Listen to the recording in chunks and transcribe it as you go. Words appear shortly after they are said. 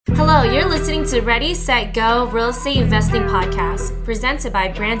Hello, you're listening to Ready, Set, Go Real Estate Investing Podcast, presented by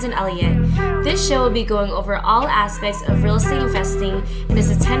Brandon Elliott. This show will be going over all aspects of real estate investing and is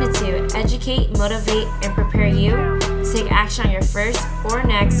intended to educate, motivate, and prepare you to take action on your first or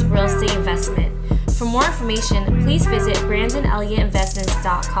next real estate investment. For more information, please visit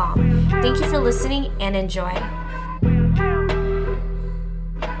BrandonElliottInvestments.com. Thank you for listening and enjoy.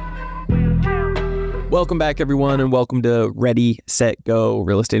 Welcome back, everyone, and welcome to Ready, Set, Go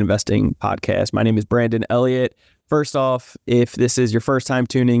Real Estate Investing Podcast. My name is Brandon Elliott. First off, if this is your first time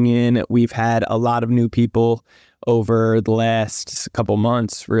tuning in, we've had a lot of new people over the last couple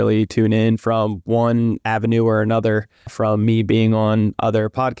months really tune in from one avenue or another, from me being on other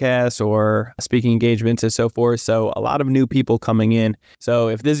podcasts or speaking engagements and so forth. So a lot of new people coming in. So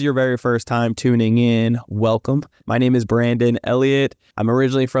if this is your very first time tuning in, welcome. My name is Brandon Elliott. I'm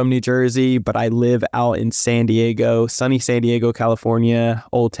originally from New Jersey, but I live out in San Diego, sunny San Diego, California,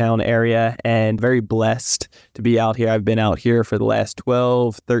 Old Town area, and very blessed to be out here. I've been out here for the last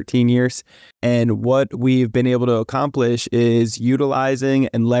 12, 13 years. And what we've been able to accomplish is utilizing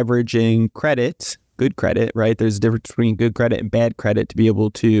and leveraging credit, good credit, right? There's a difference between good credit and bad credit to be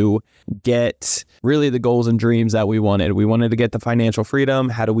able to get really the goals and dreams that we wanted. We wanted to get the financial freedom.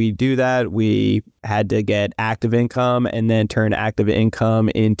 How do we do that? We had to get active income and then turn active income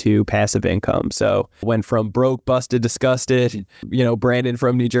into passive income. So went from broke, busted, disgusted, Brandon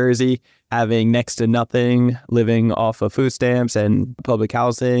from New Jersey, having next to nothing, living off of food stamps and public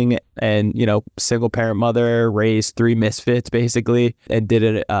housing, and, single parent mother, raised three misfits basically, and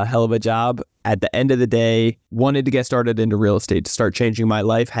did a hell of a job. At the end of the day, wanted to get started into real estate, to start changing my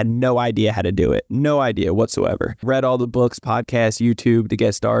life. Had no idea how to do it. No idea whatsoever. Read all the books, podcasts, YouTube to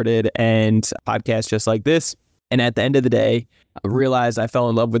get started, and podcasts just like this. And at the end of the day, I realized I fell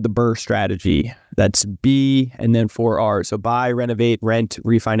in love with the BRRRR strategy. That's B and then 4R. So buy, renovate, rent,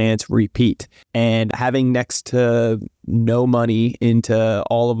 refinance, repeat. And having next to no money into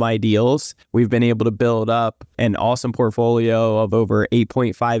all of my deals, we've been able to build up an awesome portfolio of over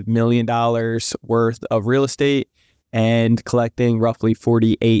 $8.5 million worth of real estate and collecting roughly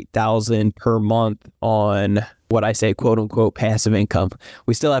 $48,000 per month on what I say, quote unquote, passive income.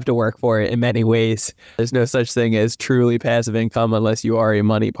 We still have to work for it in many ways. There's no such thing as truly passive income unless you are a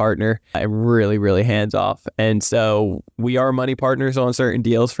money partner. I'm really, really hands off. And so we are money partners on certain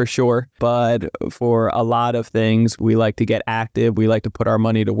deals for sure. But for a lot of things, we like to get active. We like to put our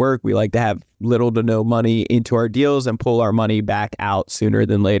money to work. We like to have little to no money into our deals and pull our money back out sooner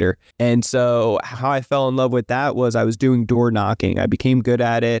than later. And so how I fell in love with that was I was doing door knocking. I became good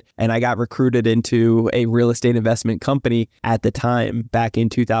at it, and I got recruited into a real estate investment company at the time back in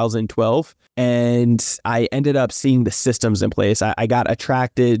 2012. And I ended up seeing the systems in place. I got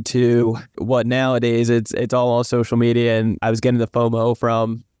attracted to what nowadays it's all on social media, and I was getting the FOMO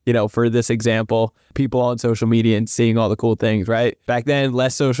from, for this example, people on social media and seeing all the cool things, right? Back then,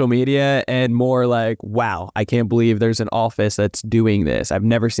 less social media and more like, wow, I can't believe there's an office that's doing this. I've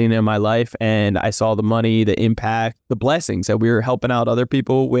never seen it in my life. And I saw the money, the impact, the blessings that we were helping out other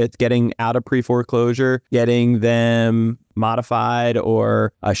people with getting out of pre-foreclosure, getting them modified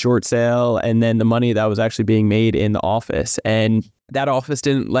or a short sale, and then the money that was actually being made in the office. And that office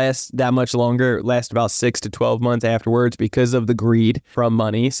didn't last that much longer. It lasted about 6 to 12 months afterwards because of the greed from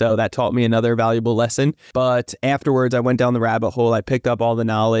money. So that taught me another valuable lesson. But afterwards, I went down the rabbit hole. I picked up all the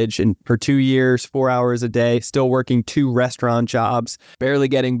knowledge, and for 2 years, 4 hours a day, still working 2 restaurant jobs, barely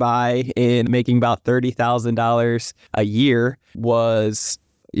getting by, and making about $30,000 a year was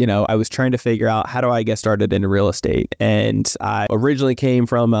I was trying to figure out, how do I get started into real estate? And I originally came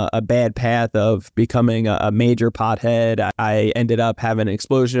from a bad path of becoming a major pothead. I ended up having an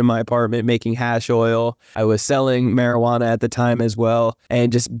explosion in my apartment, making hash oil. I was selling marijuana at the time as well,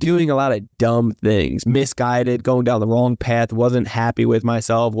 and just doing a lot of dumb things, misguided, going down the wrong path, wasn't happy with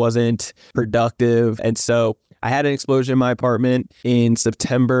myself, wasn't productive. And so I had an explosion in my apartment in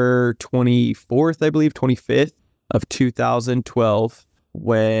September 24th, I believe, 25th of 2012.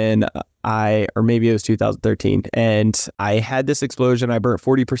 Or maybe it was 2013, and I had this explosion. I burnt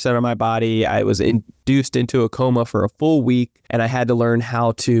 40% of my body. I was induced into a coma for a full week, and I had to learn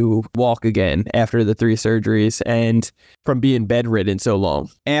how to walk again after the 3 surgeries and from being bedridden so long.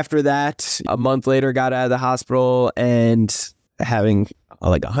 After that, a month later, got out of the hospital and having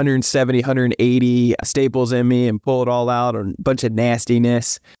like 170, 180 staples in me and pull it all out, and a bunch of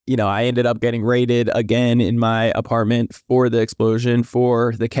nastiness. I ended up getting raided again in my apartment for the explosion,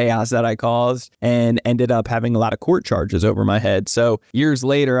 for the chaos that I caused, and ended up having a lot of court charges over my head. So years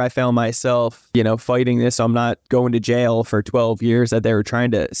later, I found myself, fighting this. So I'm not going to jail for 12 years that they were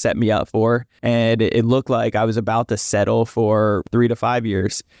trying to set me up for. And it looked like I was about to settle for 3 to 5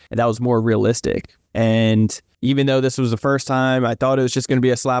 years. And that was more realistic. And even though this was the first time, I thought it was just going to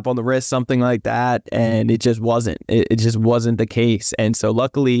be a slap on the wrist, something like that. And it just wasn't. It just wasn't the case. And so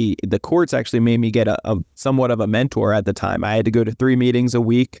luckily, the courts actually made me get a somewhat of a mentor at the time. I had to go to 3 meetings a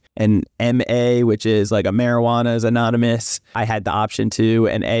week, an MA, which is like a Marijuana is Anonymous. I had the option to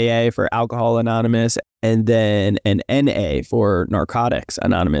an AA for Alcohol Anonymous, and then an NA for Narcotics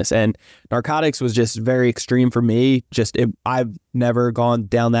Anonymous. And narcotics was just very extreme for me. I've never gone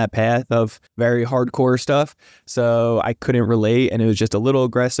down that path of very hardcore stuff, so I couldn't relate, and it was just a little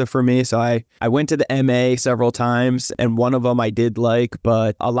aggressive for me. So I went to the MA several times, and one of them I did like,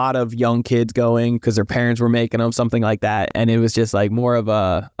 but a lot of young kids going because their parents were making them, something like that. And it was just like more of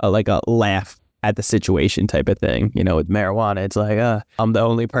a laugh at the situation type of thing. With marijuana, it's like, I'm the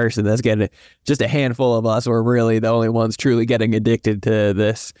only person that's getting it. Just a handful of us were really the only ones truly getting addicted to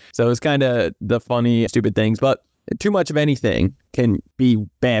this. So it's kind of the funny, stupid things, but too much of anything can be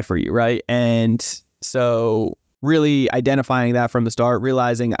bad for you, right? And so really identifying that from the start,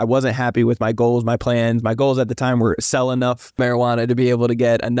 realizing I wasn't happy with my goals, my plans. My goals at the time were sell enough marijuana to be able to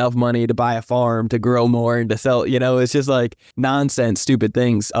get enough money to buy a farm, to grow more, and to sell. It's just like nonsense, stupid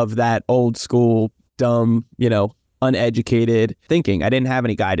things of that old school, dumb, uneducated thinking. I didn't have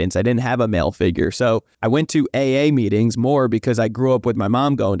any guidance. I didn't have a male figure. So I went to AA meetings more because I grew up with my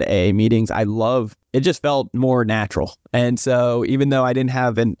mom going to AA meetings. It just felt more natural. And so even though I didn't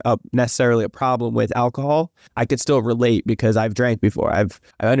have necessarily a problem with alcohol, I could still relate because I've drank before. I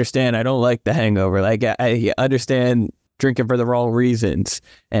understand I don't like the hangover. Like I understand drinking for the wrong reasons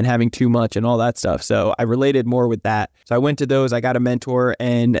and having too much and all that stuff. So I related more with that. So I went to those, I got a mentor,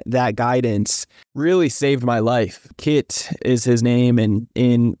 and that guidance really saved my life. Kit is his name, and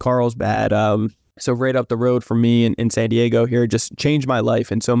in Carlsbad, so right up the road from me in San Diego here, just changed my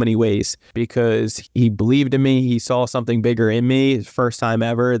life in so many ways because he believed in me. He saw something bigger in me. First time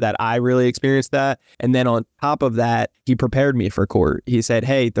ever that I really experienced that. And then on top of that, he prepared me for court. He said,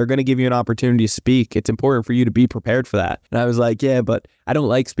 hey, they're going to give you an opportunity to speak. It's important for you to be prepared for that. And I was like, yeah, but I don't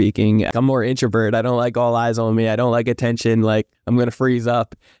like speaking. I'm more introvert. I don't like all eyes on me. I don't like attention. Like I'm going to freeze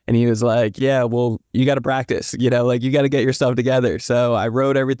up. And he was like, yeah, well, you got to practice, you got to get your stuff together. So I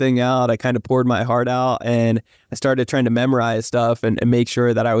wrote everything out. I kind of poured my heart out, and I started trying to memorize stuff and make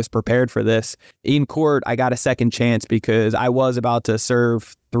sure that I was prepared for this. In court, I got a second chance because I was about to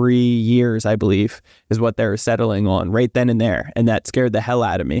serve 3 years, I believe, is what they were settling on right then and there. And that scared the hell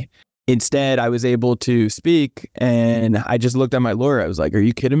out of me. Instead, I was able to speak, and I just looked at my lawyer. I was like, are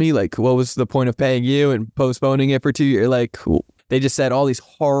you kidding me? Like, what was the point of paying you and postponing it for 2 years? Like, they just said all these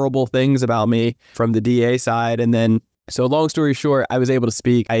horrible things about me from the DA side. And then, so long story short, I was able to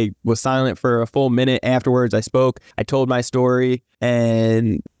speak. I was silent for a full minute. Afterwards, I spoke. I told my story,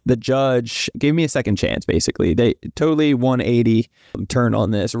 and the judge gave me a second chance, basically. They totally 180 turn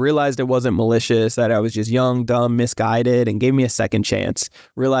on this. Realized it wasn't malicious, that I was just young, dumb, misguided, and gave me a second chance.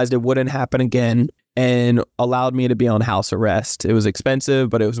 Realized it wouldn't happen again, and allowed me to be on house arrest. It was expensive,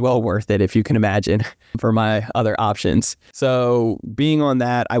 but it was well worth it, if you can imagine, for my other options. So being on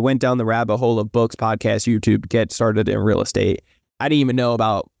that, I went down the rabbit hole of books, podcasts, YouTube, get started in real estate. I didn't even know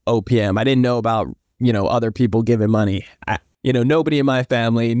about OPM. I didn't know about, other people giving money. Nobody in my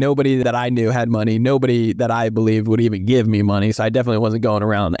family, nobody that I knew had money, nobody that I believed would even give me money. So I definitely wasn't going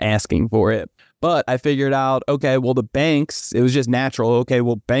around asking for it. But I figured out, okay, well, the banks, it was just natural. Okay,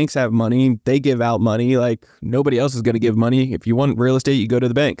 well, banks have money. They give out money. Like nobody else is going to give money. If you want real estate, you go to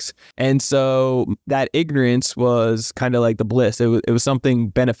the banks. And so that ignorance was kind of like the bliss. It was something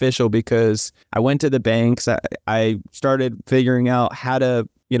beneficial because I went to the banks. I started figuring out how to,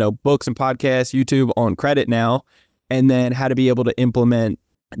 books and podcasts, YouTube on credit now, and then how to be able to implement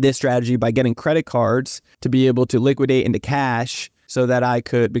this strategy by getting credit cards to be able to liquidate into cash so that I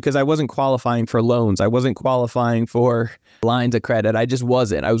could, because I wasn't qualifying for loans. I wasn't qualifying for lines of credit. I just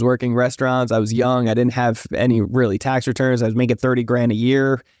wasn't. I was working restaurants. I was young. I didn't have any really tax returns. I was making $30,000 a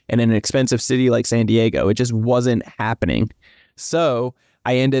year in an expensive city like San Diego. It just wasn't happening. So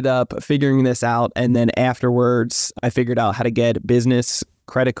I ended up figuring this out. And then afterwards, I figured out how to get business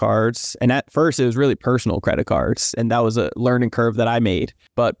credit cards. And at first it was really personal credit cards. And that was a learning curve that I made.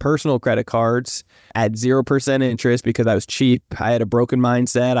 But personal credit cards at 0% interest because I was cheap. I had a broken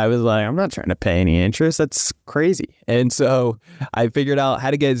mindset. I was like, I'm not trying to pay any interest. That's crazy. And so I figured out how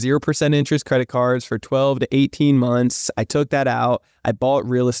to get 0% interest credit cards for 12 to 18 months. I took that out. I bought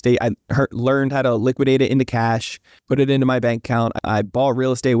real estate. I learned how to liquidate it into cash, put it into my bank account. I bought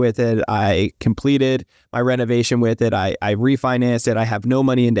real estate with it. I completed my renovation with it. I refinanced it. I have no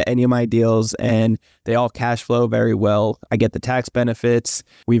money into any of my deals, and they all cash flow very well. I get the tax benefits.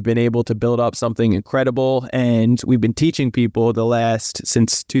 We've been able to build up something incredible, and we've been teaching people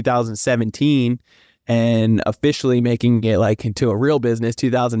since 2017 and officially making it like into a real business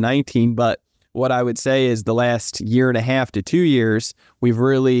 2019. But what I would say is the last year and a half to 2 years, we've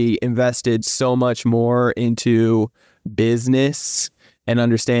really invested so much more into business and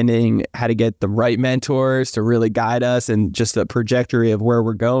understanding how to get the right mentors to really guide us, and just the trajectory of where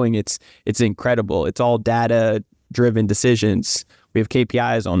we're going. It's incredible. It's all data driven decisions. We have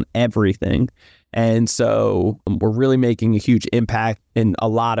KPIs on everything. And so we're really making a huge impact in a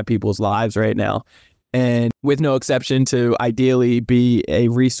lot of people's lives right now. And with no exception to ideally be a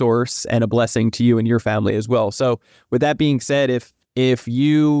resource and a blessing to you and your family as well. So with that being said, if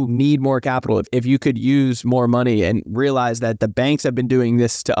you need more capital, if you could use more money, and realize that the banks have been doing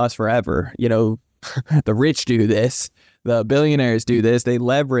this to us forever, the rich do this, the billionaires do this, they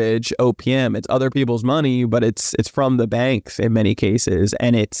leverage OPM. It's other people's money, but it's from the banks in many cases,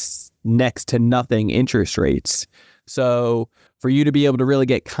 and it's next to nothing interest rates. So for you to be able to really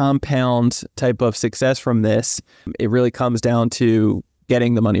get compound type of success from this, it really comes down to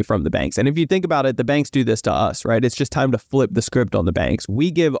getting the money from the banks. And if you think about it, the banks do this to us, right? It's just time to flip the script on the banks. We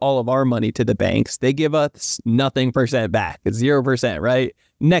give all of our money to the banks. They give us nothing percent back. It's 0%, right?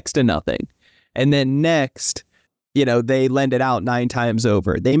 Next to nothing. And then next, they lend it out 9 times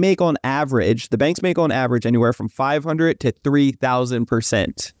over. The banks make on average anywhere from 500 to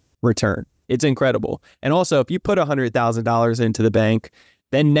 3,000% return. It's incredible. And also, if you put $100,000 into the bank,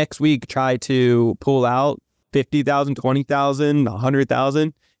 then next week try to pull out 50,000, 20,000,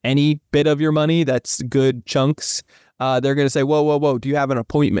 100,000, any bit of your money, that's good chunks. They're going to say, whoa, do you have an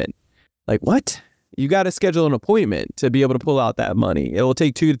appointment? Like, what? You got to schedule an appointment to be able to pull out that money. It will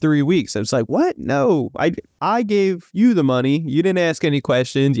take 2 to 3 weeks. And it's like, what? No, I gave you the money. You didn't ask any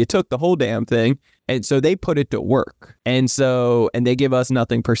questions. You took the whole damn thing. And so they put it to work. And they give us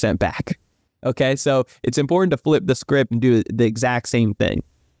nothing percent back. Okay, so it's important to flip the script and do the exact same thing.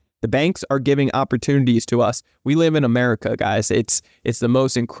 The banks are giving opportunities to us. We live in America, guys. It's the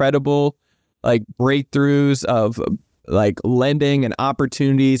most incredible breakthroughs of lending and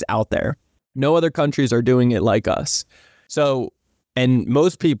opportunities out there. No other countries are doing it like us. So, and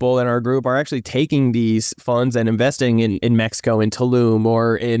most people in our group are actually taking these funds and investing in Mexico, in Tulum,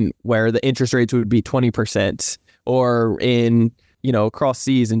 or in where the interest rates would be 20%, or in across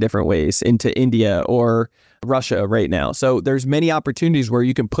seas in different ways, into India or Russia right now. So there's many opportunities where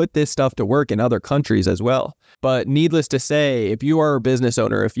you can put this stuff to work in other countries as well. But needless to say, if you are a business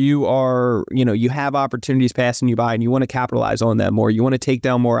owner, if you are, you have opportunities passing you by and you want to capitalize on them more, you want to take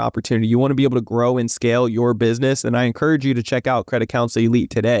down more opportunity, you want to be able to grow and scale your business, then I encourage you to check out Credit Counsel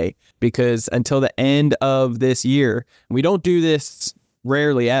Elite today, because until the end of this year, we don't do this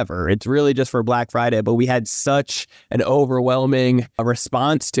rarely ever. It's really just for Black Friday, but we had such an overwhelming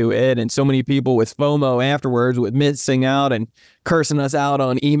response to it, and so many people with FOMO afterwards, with missing out and cursing us out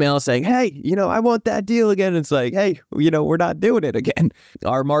on email saying, hey, I want that deal again. It's like, hey, we're not doing it again.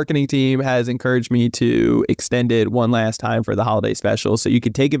 Our marketing team has encouraged me to extend it one last time for the holiday special, so you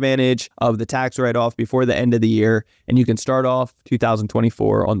can take advantage of the tax write-off before the end of the year, and you can start off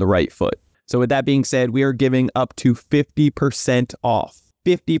 2024 on the right foot. So with that being said, we are giving up to 50% off.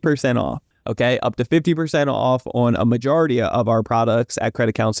 50% off. Okay, up to 50% off on a majority of our products at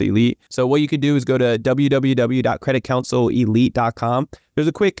Credit Counsel Elite. So what you can do is go to www.creditcounselelite.com. There's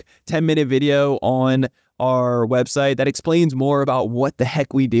a quick 10-minute video on our website that explains more about what the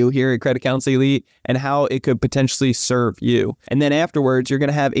heck we do here at Credit Counsel Elite and how it could potentially serve you. And then afterwards, you're going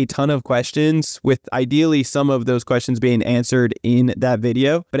to have a ton of questions, with ideally some of those questions being answered in that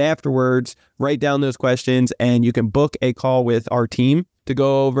video. But afterwards, write down those questions and you can book a call with our team to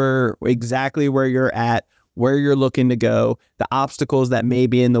go over exactly where you're at, where you're looking to go, the obstacles that may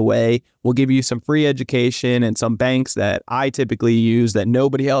be in the way. We'll give you some free education and some banks that I typically use that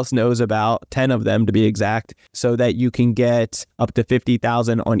nobody else knows about, 10 of them to be exact, so that you can get up to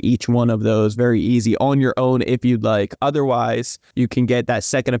 50,000 on each one of those very easy on your own if you'd like. Otherwise, you can get that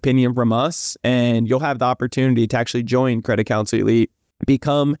second opinion from us, and you'll have the opportunity to actually join Credit Counsel Elite,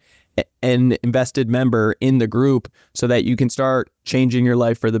 become an invested member in the group, so that you can start changing your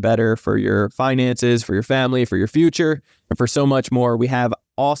life for the better, for your finances, for your family, for your future, and for so much more. We have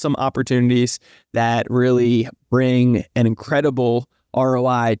awesome opportunities that really bring an incredible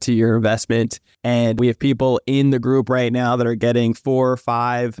ROI to your investment. And we have people in the group right now that are getting $4,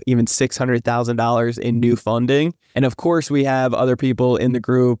 $5, even $600,000 in new funding. And of course, we have other people in the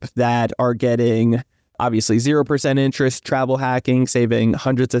group that are getting obviously 0% interest travel hacking, saving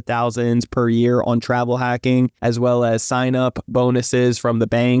hundreds of thousands per year on travel hacking, as well as sign up bonuses from the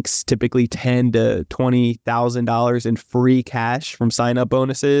banks, typically $10,000 to $20,000 in free cash from sign up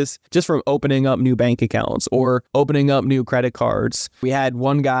bonuses, just from opening up new bank accounts or opening up new credit cards. We had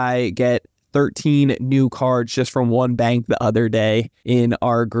one guy get 13 new cards just from one bank the other day in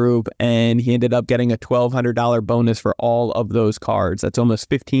our group, and he ended up getting a $1,200 bonus for all of those cards. That's almost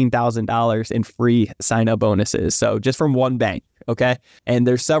 $15,000 in free sign-up bonuses. So just from one bank, okay? And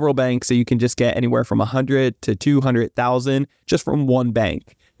there's several banks, so you can just get anywhere from 100 to 200,000 just from one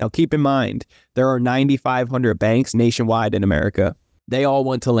bank. Now, keep in mind, there are 9,500 banks nationwide in America. They all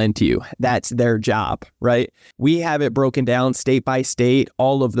want to lend to you. That's their job, right? We have it broken down state by state,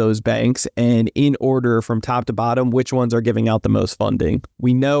 all of those banks, and in order from top to bottom, which ones are giving out the most funding.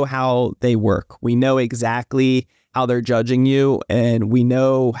 We know how they work. We know exactly how they're judging you, and we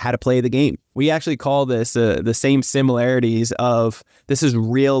know how to play the game. We actually call this the same similarities of this is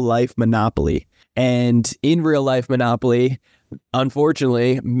real life Monopoly. And in real life Monopoly,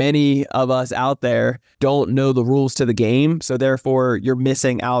 unfortunately, many of us out there don't know the rules to the game. So therefore, you're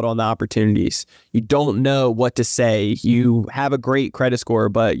missing out on the opportunities. You don't know what to say. You have a great credit score,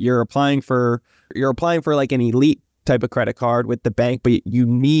 but you're applying for like an elite type of credit card with the bank, but you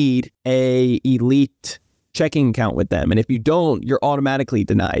need a elite checking account with them. And if you don't, you're automatically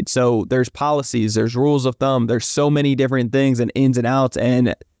denied. So there's policies, there's rules of thumb, there's so many different things and ins and outs,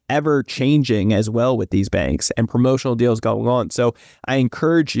 and ever changing as well with these banks and promotional deals going on. So I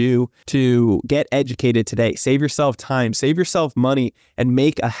encourage you to get educated today. Save yourself time, save yourself money, and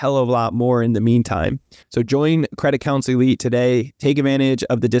make a hell of a lot more in the meantime. So join Credit Counsel Elite today. Take advantage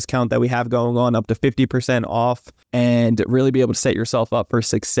of the discount that we have going on, up to 50% off, and really be able to set yourself up for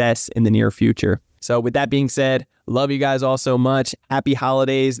success in the near future. So with that being said, love you guys all so much. Happy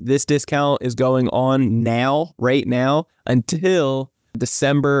holidays. This discount is going on now, right now, until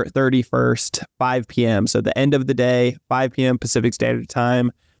December 31st, 5 p.m. So the end of the day, 5 p.m. Pacific Standard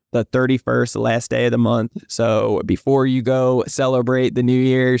Time, the 31st, the last day of the month. So before you go celebrate the New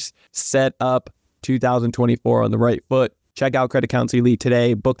Year's, set up 2024 on the right foot. Check out Credit Counsel Elite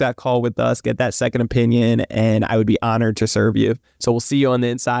today. Book that call with us. Get that second opinion, and I would be honored to serve you. So we'll see you on the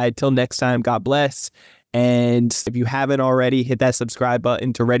inside. Till next time, God bless. And if you haven't already, hit that subscribe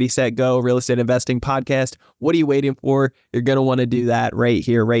button to Ready, Set, Go Real Estate Investing Podcast. What are you waiting for? You're going to want to do that right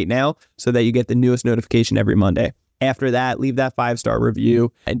here, right now, so that you get the newest notification every Monday. After that, leave that 5-star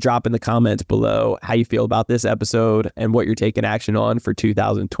review and drop in the comments below how you feel about this episode and what you're taking action on for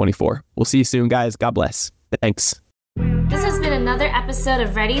 2024. We'll see you soon, guys. God bless. Thanks. This has been another episode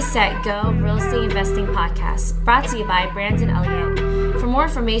of Ready, Set, Go Real Estate Investing Podcast, brought to you by Brandon Elliott. For more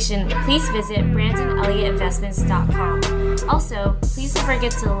information, please visit BrandonElliottInvestments.com. Also, please don't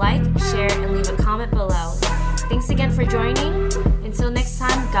forget to like, share, and leave a comment below. Thanks again for joining. Until next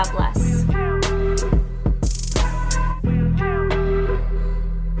time, God bless.